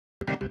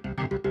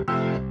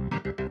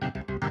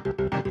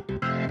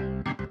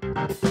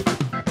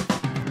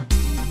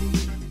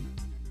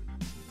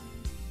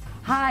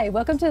Hi,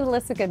 welcome to the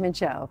Elissa Goodman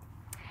Show.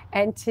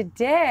 And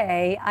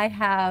today I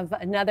have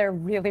another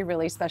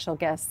really special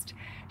guest.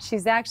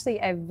 She's actually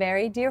a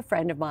very dear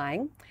friend of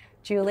mine,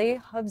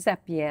 Julie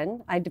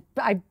Hovsepian. I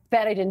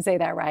bet I didn't say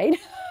that right.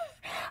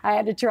 I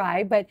had to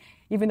try, but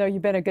even though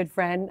you've been a good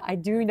friend, I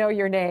do know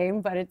your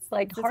name, but it's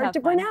like hard to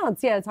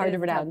pronounce. Yeah, it's hard to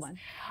pronounce.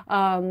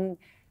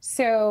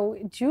 So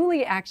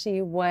Julie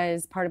actually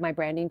was part of my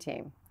branding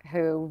team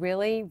who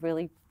really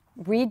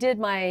redid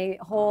my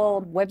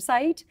whole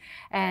website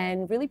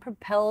and really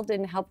propelled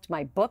and helped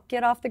my book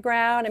get off the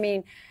ground. I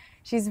mean,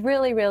 she's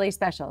really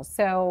special.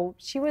 So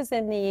she was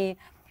in the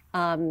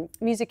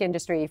music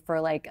industry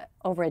for like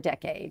over a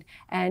decade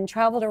and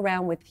traveled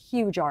around with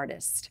huge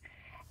artists.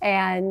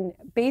 And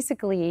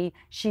basically,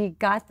 she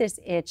got this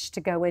itch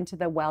to go into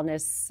the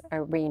wellness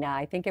arena.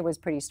 I think it was a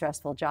pretty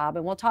stressful job,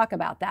 and we'll talk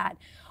about that.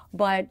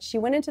 But she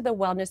went into the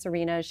wellness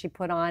arena. She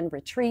put on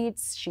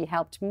retreats. She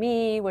helped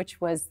me, which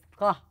was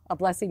a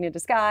blessing in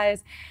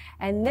disguise.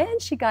 And then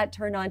she got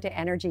turned on to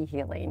energy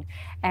healing.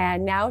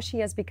 And now she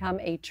has become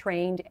a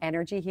trained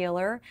energy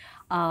healer.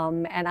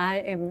 And I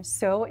am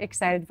so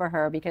excited for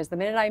her because the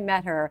minute I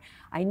met her,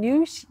 I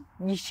knew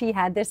she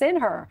had this in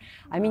her.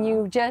 I mean,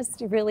 you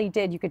just really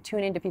did. You could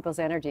tune into people's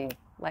energy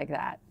like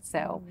that.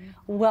 So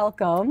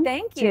welcome.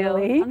 Thank you.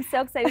 Julie. I'm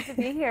so excited to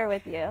be here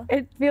with you.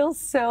 It feels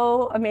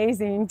so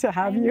amazing to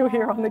have you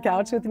here on the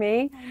couch with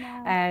me.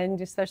 And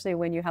especially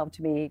when you helped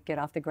me get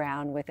off the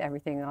ground with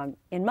everything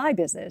in my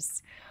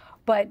business.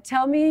 But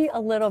tell me a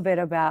little bit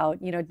about,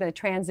 the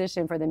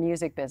transition for the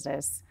music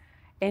business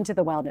into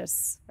the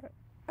wellness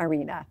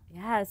arena.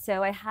 Yeah,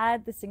 so I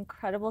had this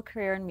incredible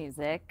career in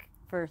music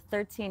for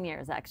 13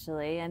 years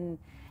actually, and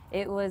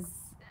it was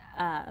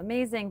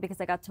amazing because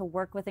I got to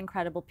work with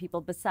incredible people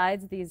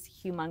besides these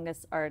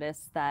humongous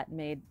artists that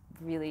made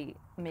really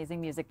amazing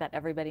music that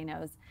everybody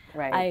knows.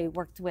 Right. I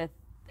worked with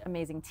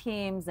amazing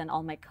teams and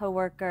all my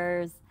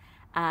coworkers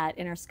at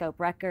Interscope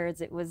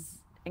Records. It was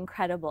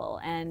incredible.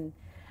 And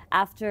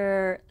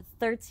after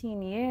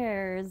 13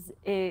 years,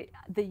 the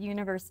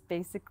universe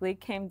basically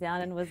came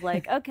down and was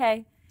like,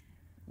 okay,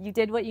 you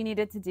did what you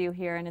needed to do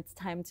here and it's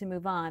time to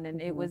move on.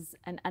 And it was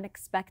an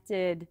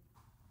unexpected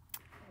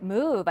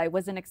move. I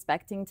wasn't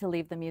expecting to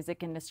leave the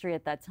music industry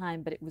at that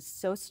time, but it was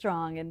so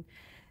strong and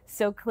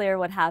so clear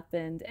what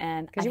happened.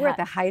 And because you were at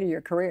the height of your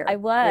career. I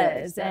was,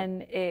 really, so.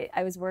 And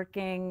I was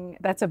working.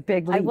 That's a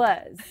big leap. I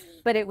was,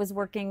 but it was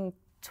working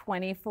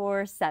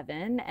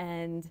 24/7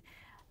 and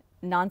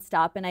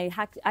nonstop. And I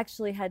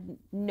actually had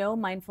no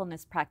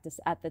mindfulness practice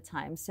at the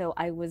time, so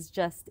I was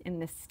just in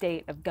this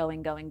state of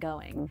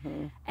going.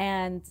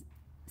 And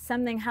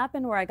something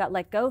happened where I got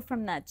let go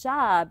from that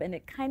job, and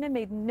it kind of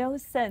made no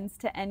sense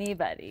to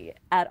anybody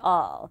at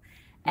all.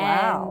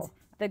 Wow. And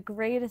the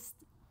greatest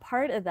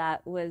part of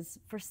that was,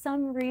 for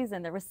some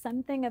reason, there was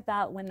something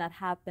about when that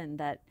happened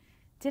that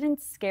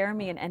didn't scare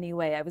me in any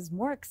way. I was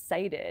more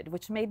excited,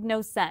 which made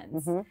no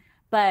sense.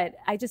 But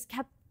I just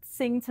kept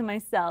saying to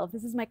myself,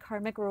 this is my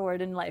karmic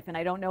reward in life, and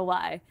I don't know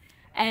why.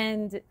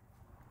 And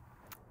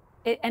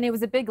it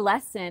was a big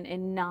lesson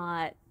in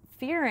not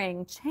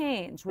fearing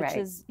change, which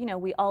is,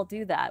 we all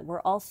do that.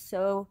 We're all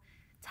so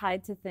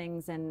tied to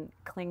things and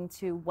cling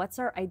to what's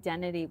our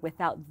identity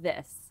without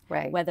this,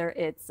 whether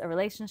it's a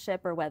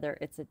relationship or whether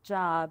it's a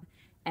job.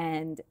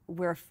 And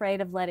we're afraid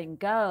of letting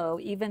go,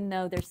 even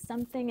though there's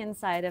something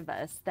inside of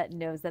us that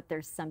knows that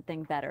there's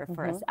something better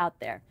for us out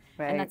there.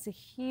 And that's a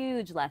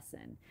huge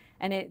lesson.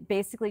 And it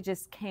basically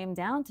just came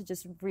down to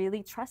just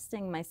really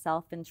trusting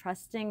myself and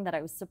trusting that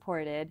I was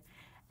supported.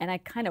 And I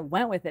kind of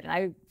went with it, and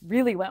I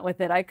really went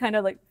with it. I kind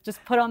of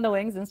just put on the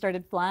wings and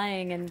started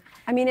flying. And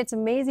I mean, it's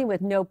amazing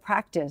with no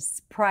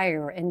practice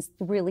prior and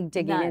really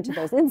digging into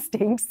those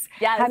instincts,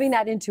 having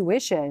that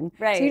intuition.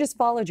 So you just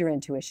followed your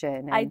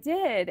intuition. I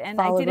did, and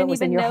I didn't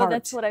even know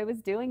that's what I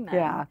was doing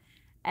then.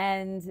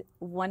 And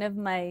one of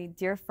my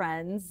dear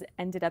friends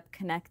ended up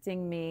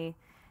connecting me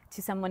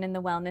to someone in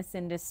the wellness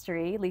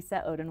industry,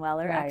 Elissa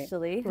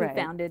actually, who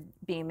founded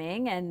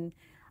Beaming. And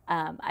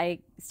I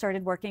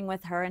started working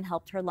with her and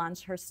helped her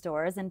launch her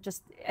stores, and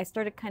I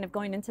started kind of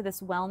going into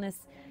this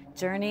wellness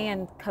journey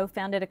and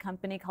co-founded a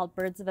company called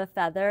Birds of a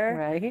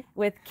Feather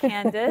with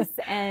Candace,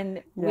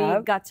 and we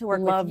got to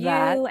work with you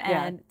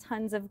and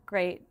tons of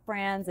great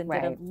brands and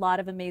did a lot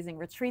of amazing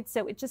retreats.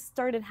 So it just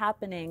started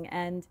happening,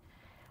 and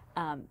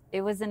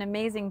it was an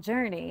amazing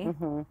journey.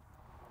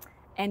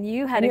 And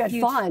you had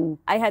fun.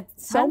 I had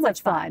so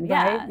much fun,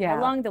 right?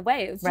 Along the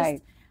way. It was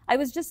just I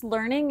was just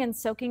learning and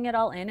soaking it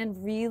all in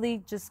and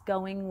really just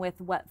going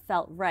with what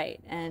felt right.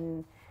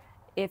 And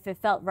if it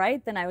felt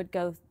right, then I would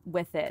go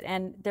with it.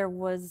 And there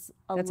was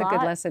That's a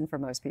good lesson for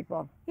most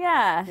people.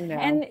 Yeah.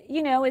 And,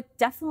 it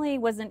definitely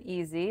wasn't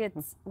easy.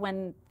 It's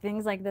when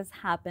things like this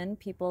happen,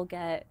 people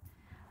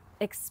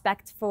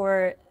expect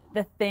for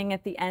the thing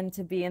at the end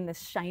to be in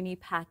this shiny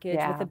package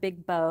with a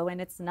big bow,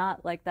 and it's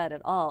not like that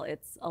at all.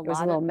 It was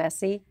a little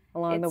messy.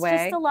 along the It's way?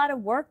 just a lot of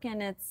work,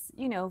 and it's,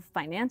 you know,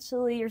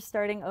 financially you're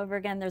starting over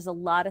again. There's a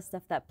lot of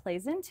stuff that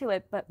plays into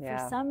it, but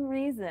for some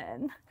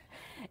reason,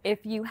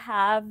 if you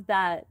have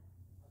that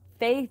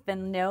faith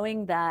and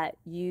knowing that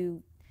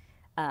you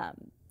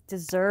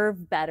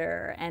deserve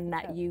better and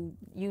that you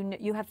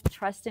have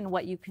trust in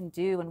what you can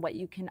do and what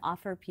you can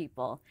offer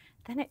people,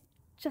 then it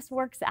just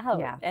works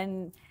out.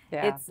 And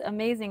it's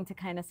amazing to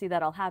kind of see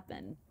that all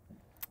happen.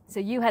 So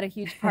you had a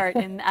huge part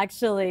in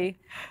actually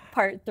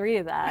part 3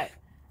 of that.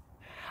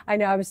 I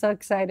know, I'm so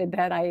excited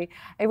that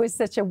it was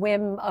such a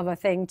whim of a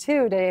thing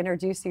too to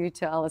introduce you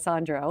to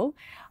Alessandro.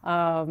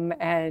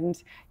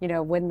 And, you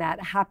know, when that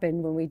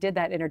happened, when we did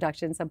that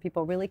introduction, some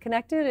people really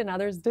connected and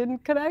others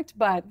didn't connect,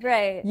 but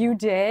you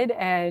did,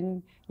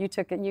 and you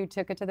took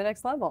it to the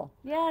next level.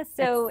 Yeah,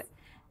 so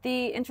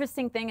the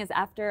interesting thing is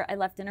after I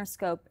left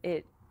Interscope,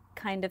 it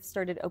kind of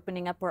started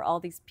opening up where all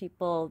these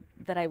people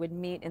that I would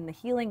meet in the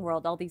healing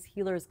world, all these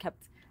healers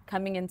kept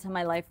coming into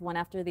my life one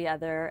after the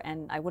other,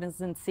 and I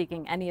wasn't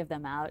seeking any of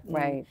them out.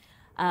 And,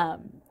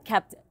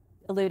 kept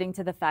alluding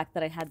to the fact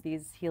that I had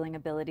these healing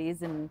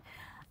abilities, and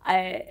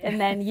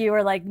then you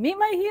were like, meet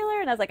my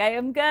healer, and I was like, I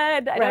am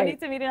good. I don't need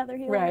to meet another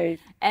healer.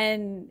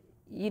 And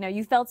you know,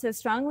 you felt so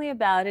strongly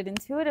about it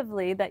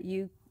intuitively that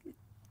you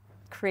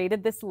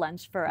created this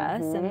lunch for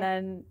us, and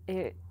then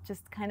it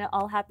just kind of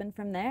all happened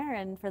from there.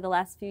 And for the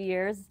last few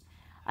years,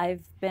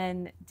 I've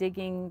been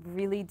digging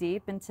really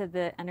deep into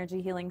the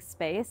energy healing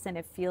space, and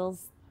it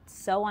feels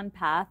so on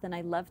path, and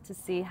I love to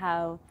see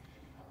how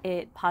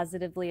it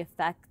positively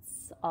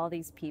affects all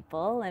these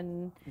people.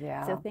 And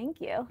so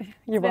thank you.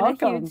 You're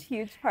welcome. welcome. It's been a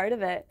huge part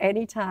of it.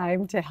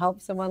 Anytime to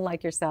help someone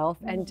like yourself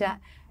and to,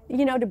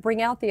 you know, to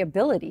bring out the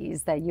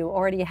abilities that you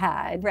already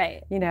had.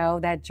 You know,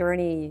 that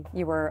journey,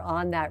 you were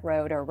on that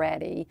road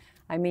already.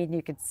 I mean,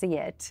 you could see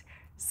it.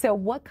 So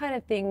what kind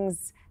of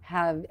things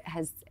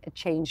has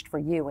changed for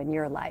you in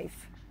your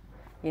life?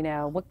 You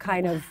know, what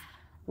kind of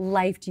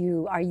life do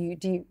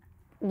you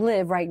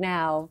live right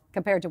now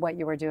compared to what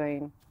you were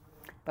doing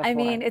before? I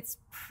mean, it's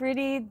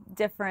pretty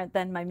different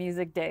than my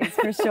music days,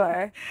 for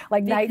sure.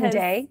 Like night and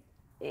day?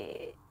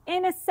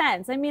 In a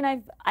sense. I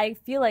mean, I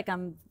feel like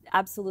I'm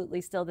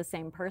absolutely still the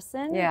same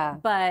person.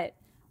 But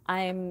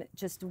I'm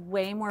just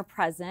way more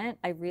present.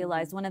 I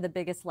realized one of the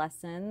biggest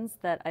lessons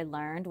that I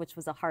learned, which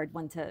was a hard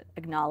one to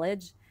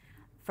acknowledge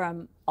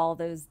from all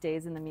those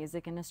days in the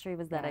music industry,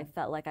 was that I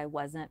felt like I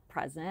wasn't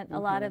present a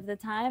lot of the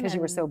time. Because you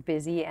were so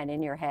busy and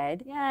in your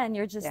head. Yeah, and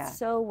you're just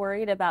so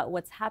worried about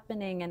what's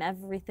happening and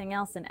everything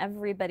else and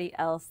everybody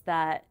else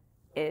that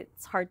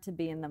it's hard to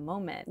be in the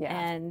moment.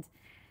 And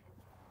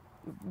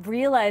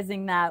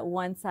realizing that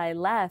once I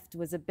left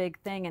was a big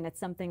thing, and it's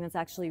something that's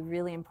actually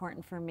really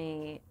important for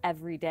me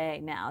every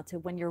day now, to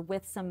when you're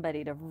with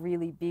somebody to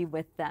really be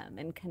with them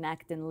and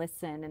connect and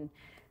listen. And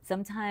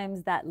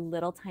sometimes that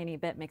little tiny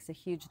bit makes a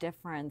huge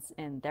difference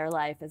in their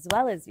life as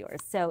well as yours.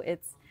 So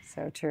it's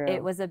so true.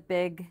 It was a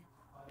big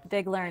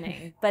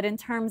learning. But in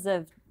terms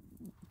of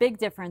big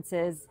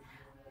differences,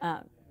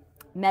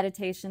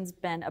 meditation's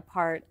been a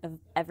part of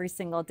every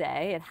single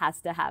day. It has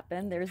to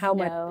happen. There's how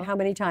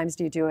many times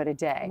do you do it a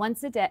day?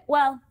 Once a day.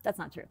 Well, that's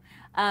not true.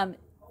 On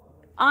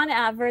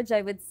average,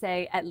 I would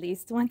say at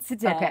least once a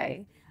day.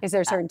 Okay. Is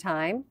there a certain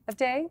time of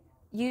day?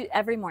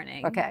 Every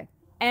morning. Okay.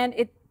 And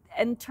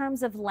in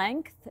terms of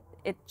length,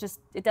 it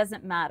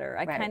doesn't matter.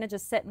 I kind of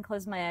just sit and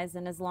close my eyes,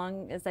 and as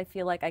long as I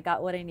feel like I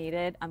got what I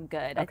needed, I'm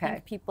good. I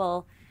think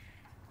people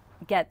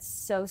get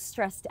so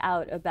stressed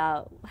out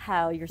about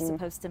how you're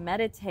supposed to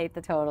meditate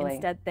that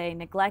instead they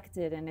neglect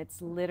it, and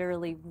it's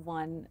literally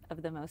one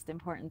of the most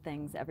important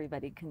things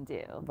everybody can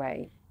do.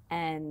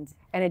 And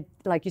it,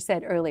 like you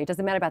said earlier, it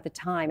doesn't matter about the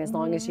time, as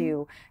long as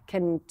you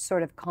can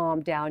sort of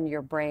calm down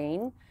your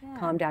brain,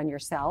 calm down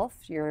yourself,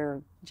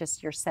 your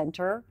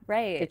center,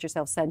 get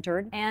yourself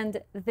centered.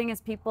 And the thing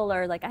is, people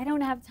are like, I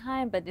don't have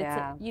time, but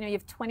it's you know, you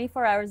have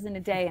 24 hours in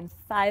a day, and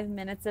 5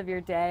 minutes of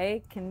your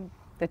day can.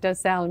 That does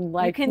sound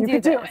like you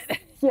can do it.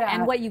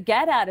 And what you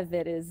get out of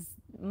it is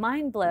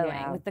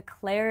mind-blowing, with the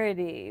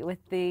clarity, with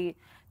the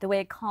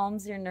way it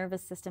calms your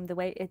nervous system, the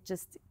way it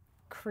just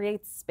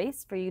creates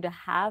space for you to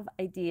have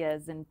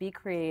ideas and be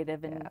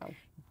creative and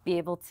be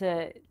able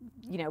to,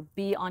 you know,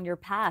 be on your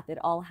path. It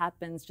all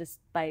happens just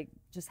by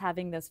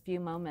having those few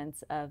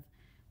moments of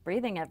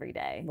breathing every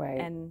day.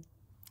 And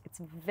it's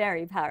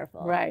very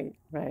powerful.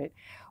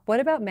 What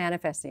about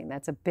manifesting?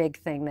 That's a big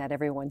thing that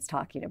everyone's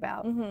talking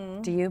about.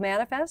 Do you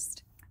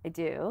manifest? I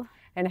do.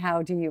 And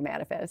how do you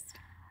manifest?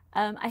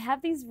 I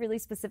have these really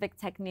specific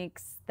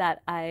techniques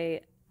that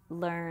I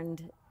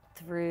learned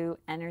through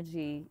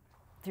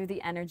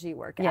the energy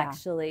work,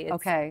 actually.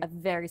 It's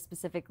very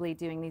specifically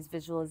doing these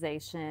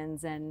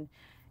visualizations and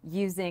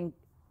using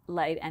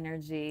light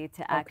energy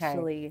to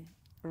actually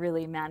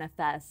really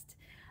manifest.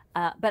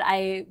 But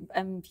I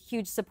am a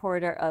huge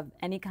supporter of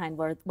any kind,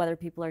 whether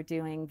people are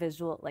doing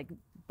visual, like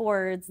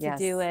boards to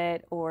do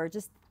it, or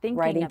just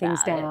writing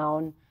things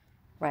down.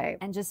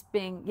 And just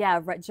being,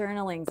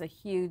 journaling is a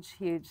huge,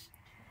 huge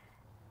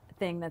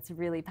thing that's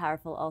really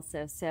powerful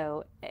also.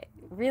 So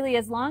really,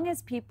 as long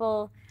as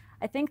people,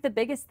 I think the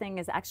biggest thing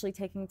is actually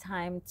taking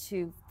time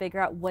to figure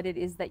out what it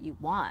is that you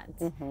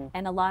want.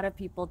 And a lot of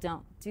people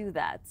don't do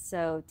that.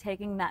 So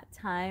taking that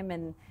time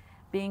and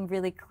being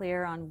really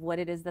clear on what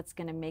it is that's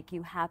going to make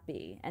you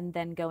happy, and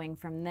then going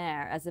from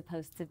there, as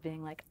opposed to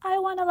being like, I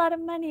want a lot of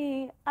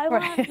money, I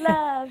want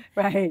love.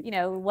 Right. You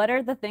know, what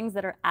are the things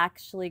that are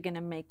actually going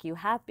to make you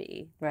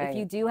happy? If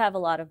you do have a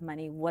lot of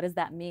money, what does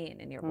that mean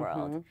in your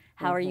world?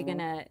 How are you going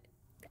to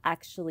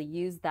actually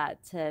use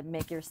that to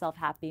make yourself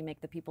happy,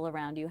 make the people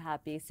around you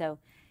happy? So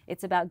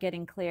it's about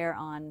getting clear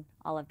on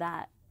all of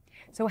that.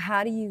 So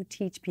how do you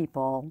teach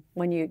people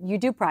when you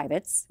do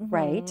privates,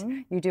 right?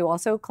 You do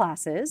also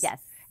classes.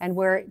 Yes. And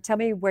tell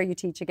me where you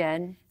teach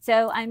again.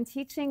 So I'm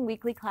teaching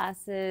weekly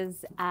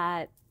classes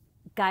at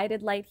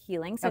Guided Light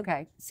Healing. So,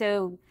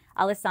 so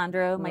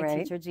Alessandro, my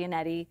teacher,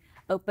 Giannetti,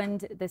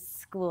 opened this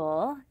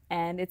school,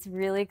 and it's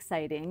really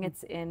exciting.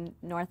 It's in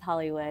North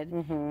Hollywood,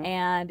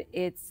 and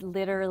it's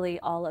literally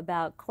all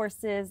about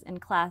courses and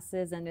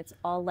classes, and it's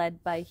all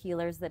led by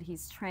healers that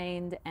he's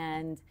trained,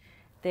 and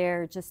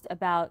they're just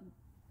about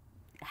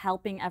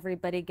helping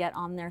everybody get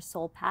on their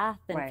soul path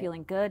and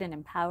feeling good and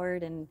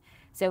empowered. And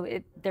so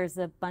there's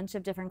a bunch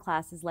of different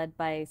classes led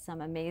by some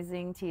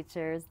amazing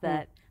teachers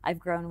that I've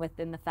grown with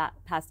in the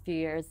past few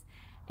years.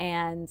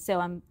 And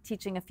so I'm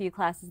teaching a few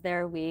classes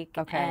there a week,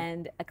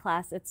 and a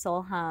class at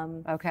Soul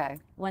Hum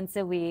once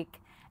a week.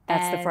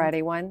 That's the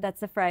Friday one? That's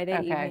the Friday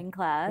evening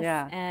class.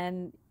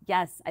 And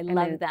yes, I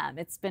love them.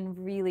 It's been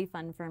really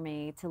fun for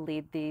me to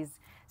lead these.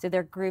 So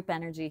they're group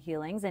energy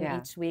healings, and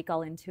each week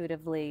I'll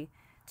intuitively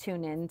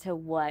tune into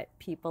what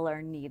people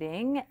are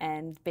needing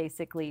and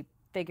basically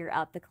figure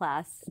out the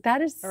class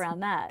around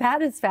that.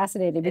 That is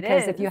fascinating,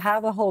 because if you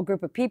have a whole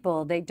group of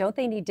people, don't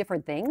they need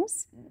different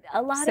things?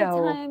 A lot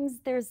of times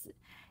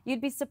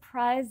you'd be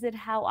surprised at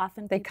how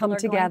often they people come are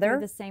together going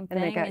through the same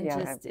thing,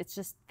 it's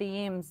just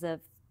themes of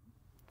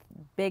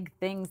big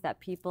things that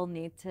people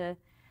need to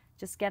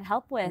just get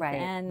help with.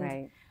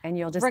 And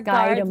you'll just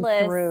guide them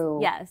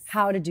through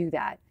how to do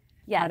that.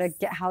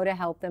 How to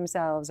help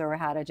themselves, or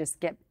how to just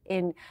get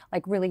in,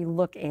 like really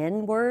look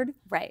inward.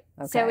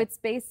 So it's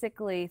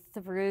basically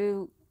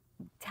through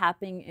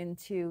tapping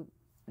into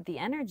the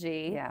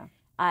energy,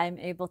 I'm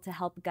able to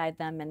help guide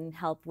them and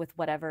help with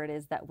whatever it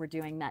is that we're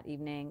doing that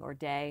evening or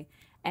day,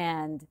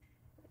 and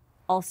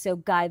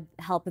also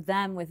help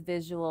them with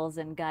visuals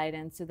and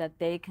guidance so that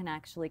they can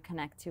actually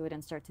connect to it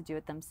and start to do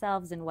it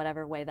themselves in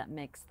whatever way that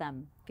makes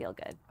them feel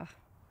good.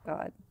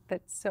 God,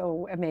 that's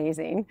so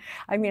amazing.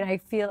 I mean, I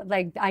feel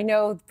like, I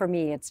know for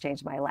me, it's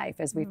changed my life,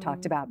 as we've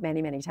talked about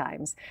many, many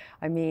times.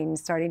 I mean,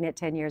 starting it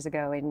 10 years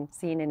ago and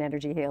seeing an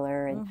energy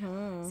healer,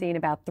 and seeing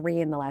about 3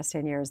 in the last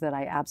 10 years that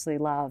I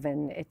absolutely love,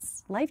 and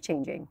it's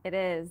life-changing. It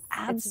is.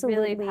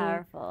 Absolutely. It's really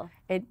powerful.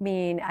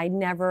 I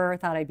never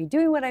thought I'd be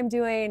doing what I'm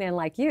doing, and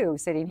like you,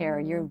 sitting here,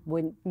 you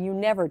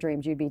never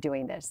dreamed you'd be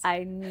doing this.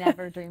 I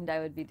never dreamed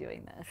I would be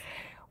doing this.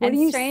 What do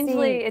you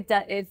strangely,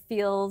 it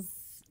feels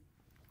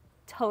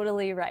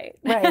totally right.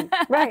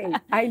 Right.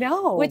 I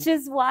know. Which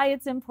is why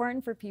it's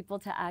important for people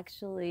to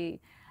actually,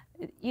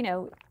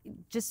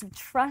 just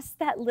trust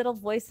that little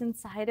voice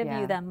inside of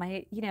you that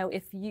might,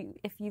 if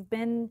you've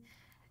been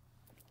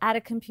at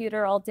a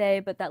computer all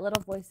day, but that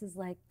little voice is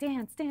like,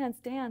 dance, dance,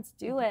 dance,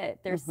 do it.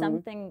 There's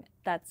something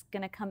that's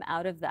going to come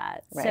out of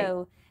that.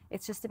 So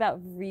it's just about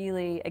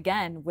really,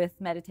 again, with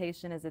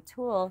meditation as a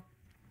tool,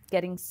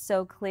 getting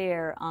so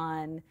clear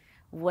on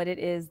what it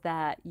is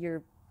that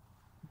your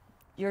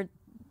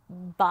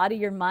body,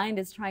 your mind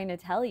is trying to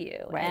tell you,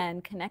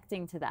 and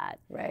connecting to that.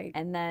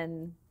 And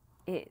then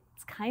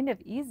it's kind of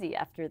easy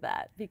after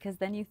that, because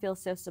then you feel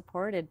so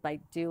supported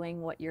by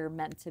doing what you're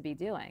meant to be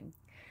doing.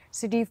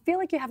 So do you feel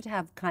like you have to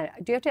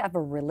have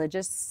a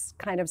religious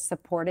kind of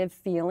supportive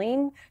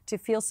feeling to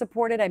feel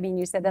supported? I mean,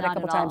 you said that a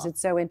couple times.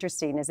 It's so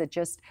interesting. Is it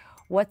just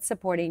what's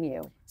supporting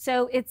you?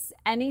 So it's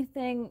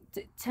anything,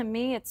 to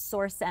me, it's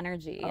source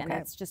energy, and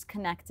it's just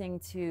connecting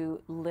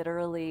to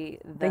literally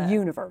the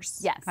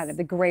universe. Kind of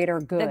the greater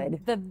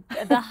good.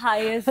 The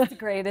highest,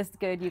 greatest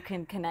good you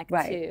can connect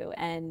to.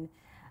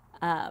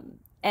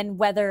 And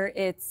whether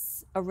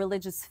it's a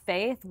religious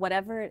faith,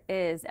 whatever it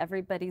is,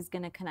 everybody's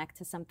going to connect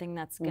to something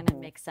that's going to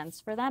make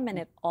sense for them, and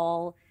it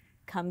all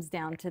comes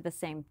down to the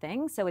same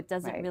thing. So it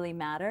doesn't really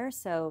matter.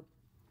 So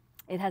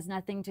it has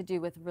nothing to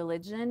do with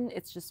religion.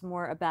 It's just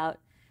more about,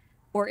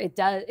 or it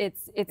does.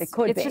 It's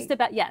just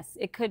about, yes,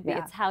 it could be.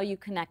 It's how you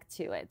connect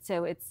to it.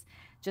 So it's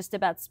just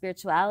about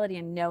spirituality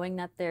and knowing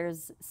that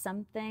there's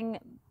something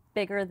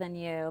bigger than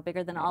you,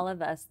 bigger than all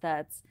of us,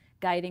 that's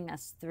guiding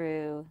us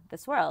through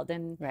this world,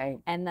 and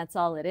that's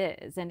all it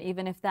is. And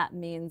even if that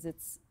means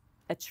it's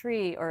a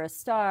tree or a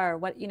star,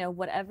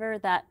 whatever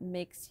that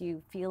makes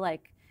you feel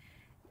like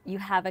you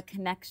have a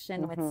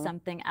connection with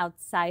something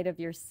outside of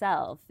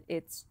yourself,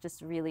 it's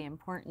just really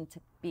important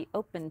to be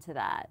open to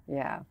that.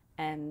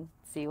 And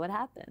see what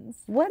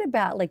happens. What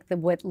about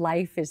what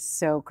life is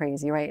so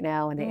crazy right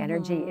now, and the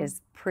energy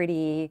is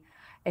pretty.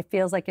 It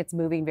feels like it's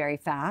moving very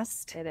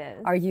fast. It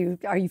is. Are you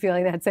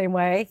feeling that same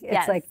way?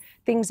 It's like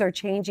things are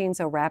changing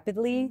so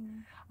rapidly.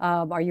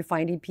 Are you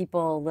finding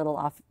people a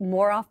little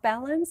more off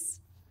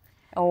balance,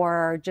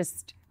 or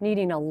just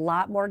needing a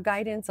lot more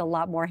guidance, a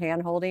lot more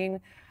hand-holding?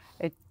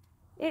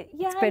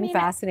 It's been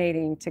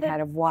fascinating to kind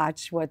of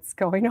watch what's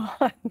going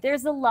on.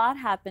 There's a lot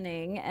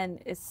happening, and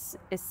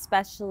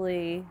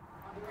especially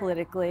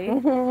politically,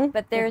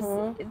 but there's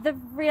the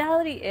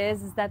reality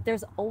is that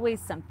there's always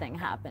something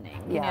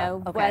happening, you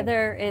know,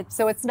 whether it's...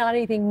 So it's not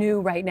anything new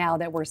right now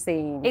that we're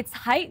seeing. It's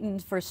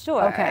heightened for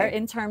sure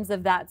in terms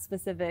of that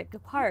specific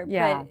part,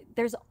 but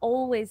there's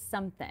always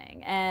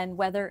something, and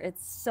whether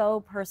it's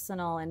so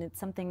personal and it's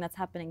something that's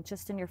happening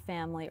just in your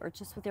family or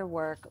just with your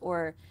work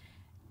or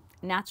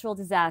natural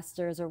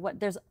disasters or what,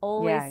 there's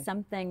always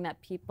something that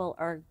people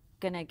are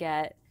gonna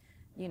get,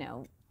 you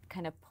know,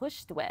 kind of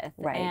pushed with.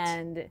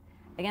 And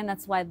again,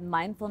 that's why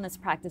mindfulness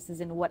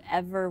practices in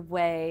whatever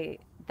way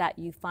that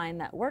you find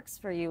that works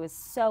for you is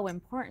so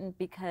important,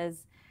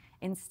 because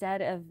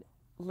instead of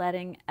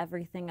letting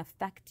everything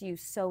affect you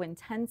so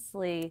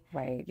intensely,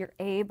 you're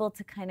able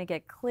to kind of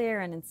get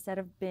clear, and instead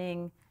of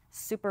being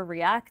super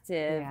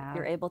reactive,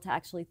 you're able to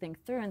actually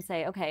think through and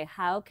say, okay,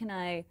 how can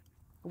I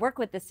work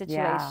with this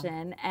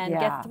situation and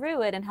get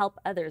through it and help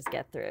others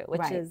get through it,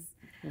 which is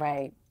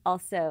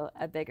also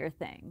a bigger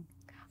thing.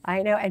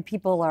 I know, and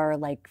people are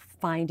like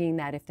finding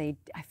that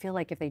I feel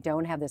like if they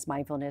don't have this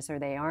mindfulness, or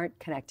they aren't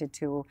connected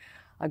to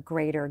a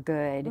greater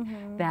good,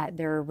 that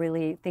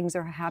things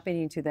are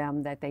happening to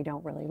them that they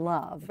don't really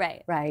love.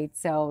 Right.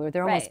 So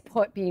they're almost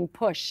being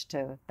pushed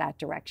to that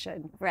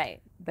direction.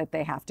 That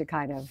they have to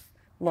kind of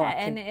look.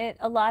 Yeah, and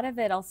a lot of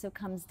it also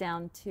comes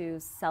down to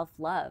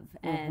self-love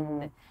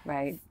and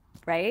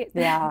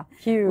yeah,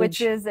 huge.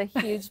 Which is a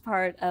huge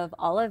part of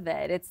all of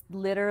it. It's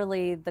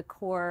literally the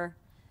core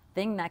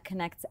thing that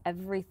connects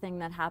everything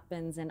that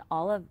happens in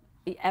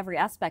every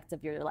aspect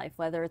of your life,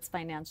 whether it's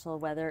financial,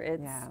 whether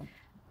it's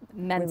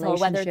mental,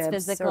 whether it's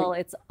physical,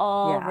 it's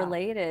all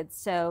related.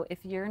 So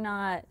if you're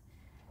not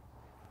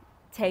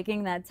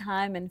taking that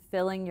time and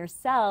filling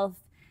yourself,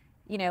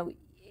 you know,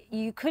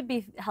 you could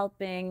be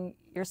helping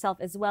yourself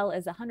as well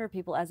as 100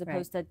 people, as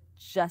opposed to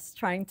just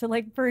trying to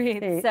like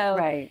breathe.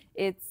 So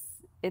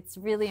it's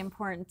really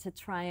important to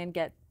try and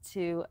get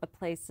to a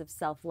place of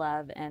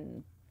self-love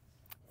and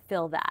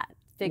fill that.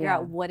 Figure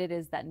out what it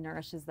is that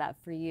nourishes that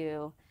for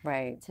you.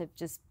 To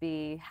just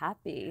be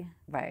happy.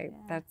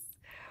 That's,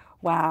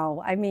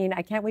 wow. I mean,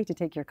 I can't wait to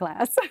take your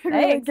class.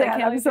 Thanks.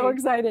 I'm so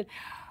excited.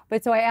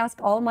 But so I ask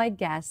all my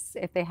guests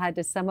if they had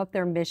to sum up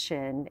their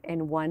mission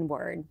in one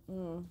word.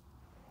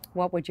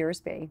 What would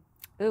yours be?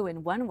 Ooh,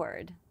 in one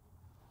word.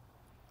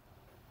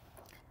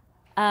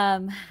 I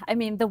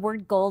mean, the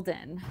word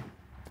golden.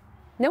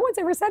 No one's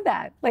ever said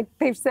that. Like,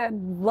 they've said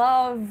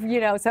love, you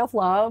know,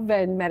 self-love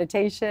and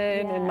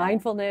meditation and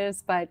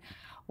mindfulness, but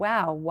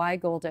wow, why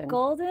golden?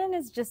 Golden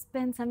has just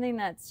been something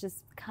that's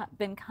just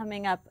been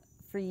coming up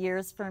for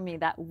years for me,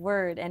 that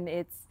word. And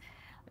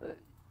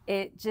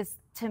it just,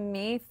 to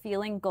me,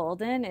 feeling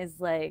golden is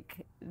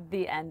like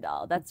the end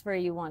all. That's where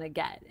you want to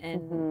get.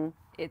 And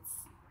it's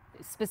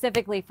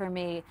specifically for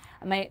me,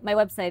 my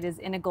website is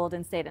In a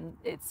Golden State, and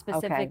it's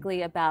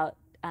specifically about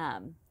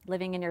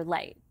living in your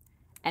light.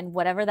 And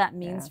whatever that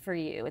means for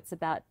you, it's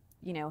about,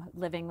 you know,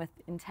 living with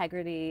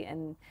integrity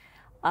and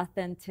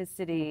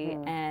authenticity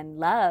and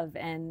love.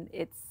 And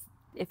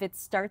if it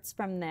starts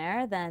from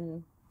there,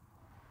 then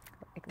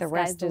the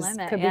rest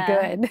could be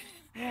good.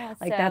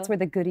 Like, that's where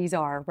the goodies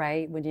are,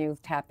 right? When you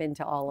tap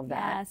into all of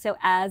that. Yeah. So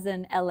as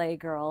an LA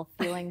girl,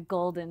 feeling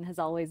golden has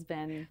always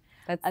been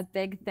a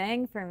big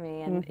thing for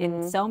me, and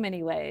in so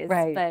many ways.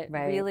 But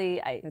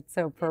really, it's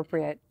so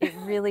appropriate. It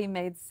really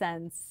made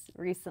sense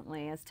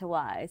recently as to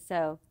why.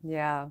 So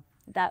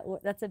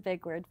that's a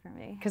big word for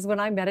me. Because when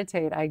I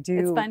meditate, I do.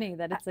 It's funny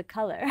that it's a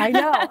color. I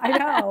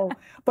know.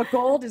 But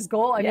gold is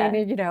gold. I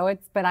mean, you know,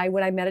 when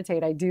I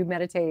meditate, I do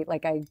meditate,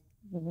 like I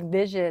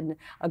vision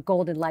a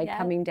golden light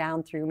coming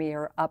down through me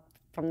or up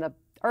from the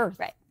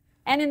earth.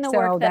 And in the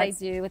work that I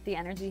do with the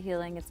energy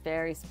healing, it's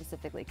very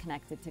specifically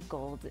connected to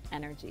gold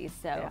energy.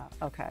 So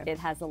it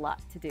has a lot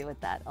to do with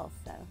that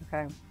also.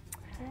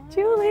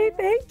 Julie,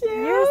 thank you.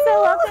 You're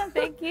so welcome.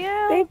 Thank you.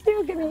 Thank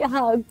you. Give me a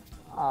hug.